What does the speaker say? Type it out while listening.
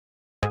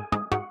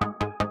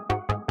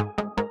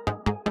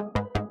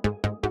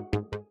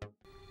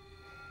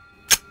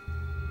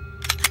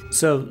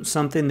So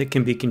something that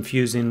can be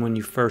confusing when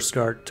you first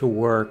start to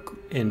work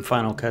in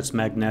Final Cut's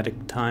magnetic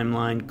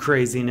timeline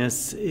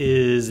craziness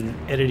is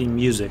editing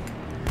music.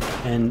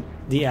 And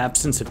the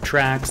absence of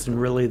tracks and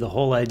really the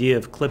whole idea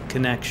of clip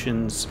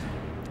connections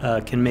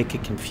can make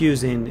it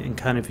confusing and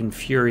kind of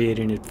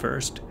infuriating at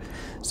first.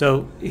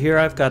 So here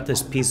I've got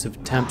this piece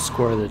of temp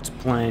score that's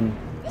playing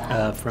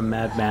from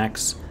Mad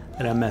Max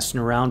that I'm messing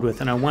around with,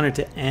 and I wanted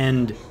to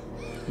end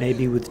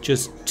maybe with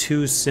just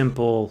two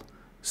simple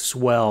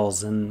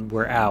swells and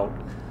we're out.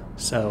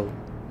 So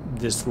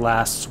this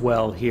last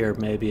swell here,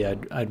 maybe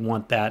I'd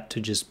want that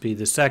to just be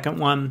the second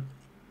one.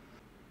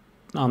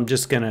 I'm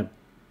just gonna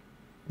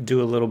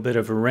do a little bit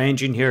of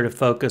arranging here to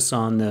focus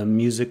on the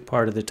music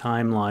part of the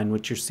timeline.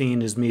 What you're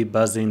seeing is me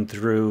buzzing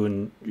through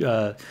and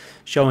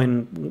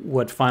showing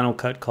what Final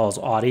Cut calls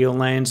audio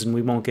lanes, and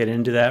we won't get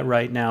into that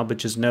right now, but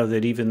just know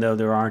that even though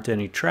there aren't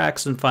any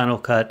tracks in Final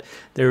Cut,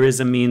 there is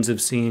a means of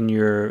seeing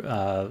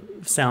your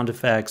sound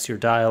effects, your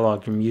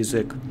dialogue, your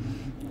music,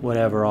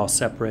 whatever, all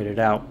separated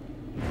out.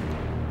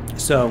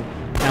 So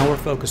now we're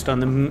focused on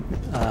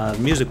the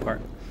music part.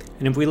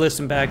 And if we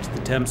listen back to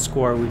the temp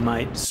score, we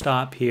might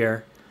stop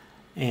here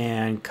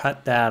and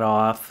cut that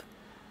off,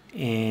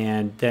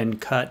 and then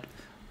cut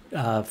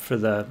for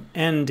the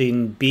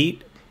ending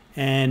beat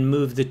and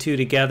move the two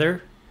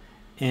together,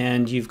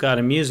 and you've got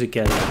a music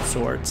edit of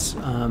sorts.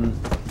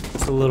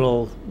 It's a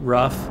little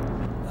rough,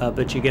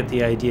 but you get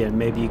the idea.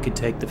 Maybe you could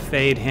take the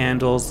fade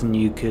handles and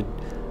you could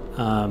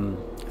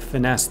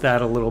finesse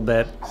that a little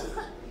bit,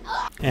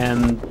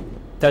 and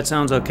that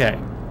sounds okay.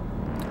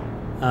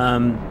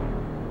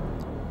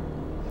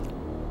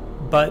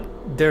 But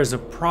there's a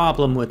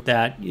problem with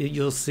that.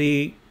 You'll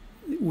see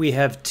we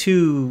have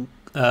two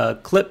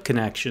clip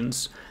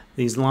connections,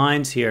 these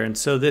lines here, and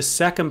so this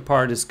second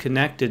part is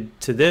connected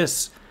to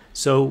this.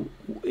 So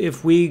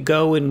if we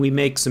go and we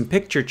make some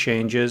picture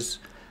changes,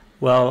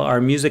 well, our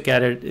music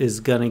edit is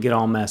going to get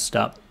all messed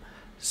up.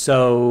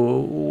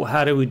 So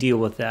how do we deal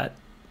with that?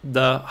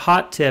 The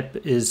hot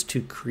tip is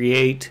to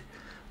create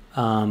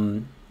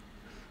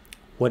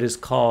what is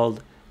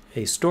called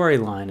a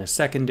storyline, a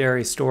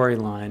secondary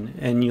storyline,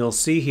 and you'll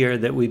see here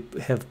that we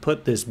have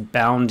put this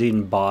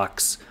bounding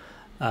box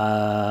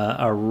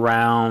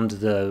around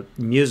the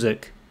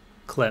music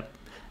clip.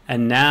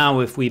 And now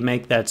if we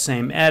make that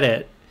same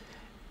edit,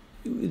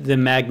 the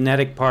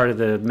magnetic part of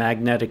the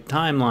magnetic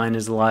timeline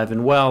is alive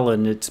and well,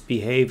 and it's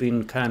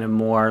behaving kind of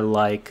more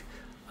like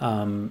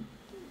the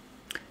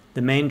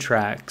main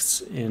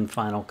tracks in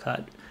Final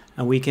Cut.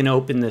 And we can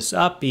open this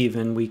up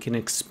even, we can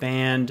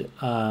expand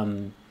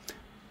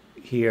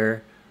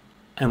here,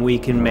 and we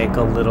can make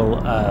a little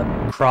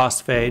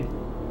crossfade.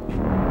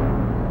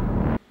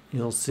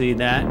 You'll see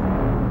that.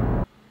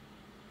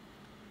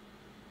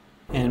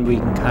 And we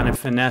can kind of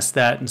finesse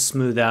that and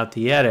smooth out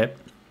the edit.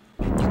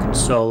 You can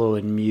solo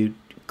and mute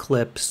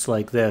clips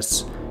like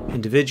this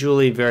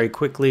individually very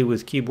quickly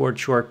with keyboard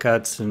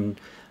shortcuts, and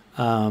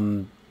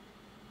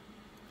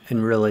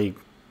really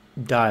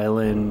dial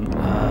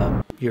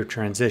in your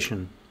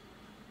transition.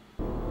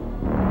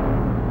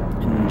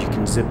 And you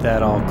can zip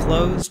that all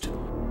closed.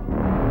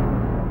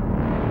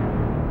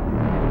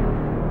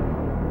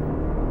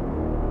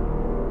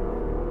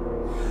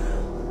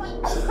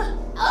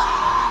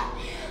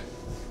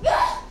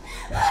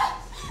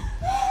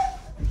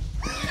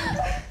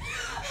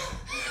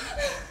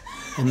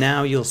 And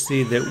now you'll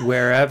see that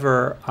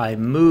wherever I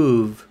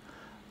move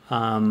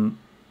the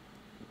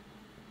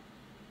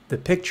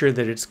picture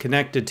that it's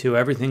connected to,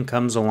 everything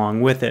comes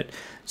along with it.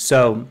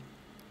 So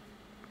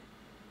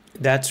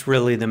that's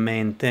really the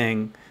main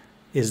thing,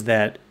 is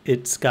that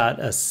it's got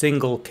a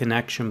single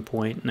connection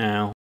point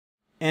now.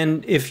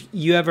 And if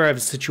you ever have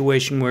a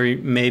situation where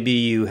maybe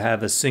you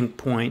have a sync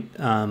point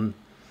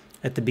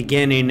at the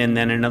beginning and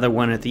then another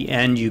one at the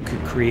end, you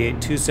could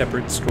create two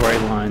separate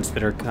storylines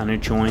that are kind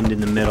of joined in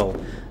the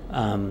middle.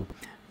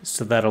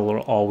 So that'll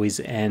always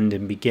end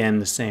and begin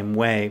the same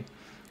way.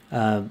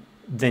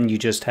 Then you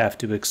just have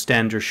to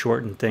extend or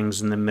shorten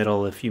things in the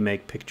middle if you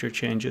make picture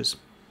changes.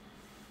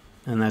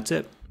 And that's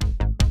it.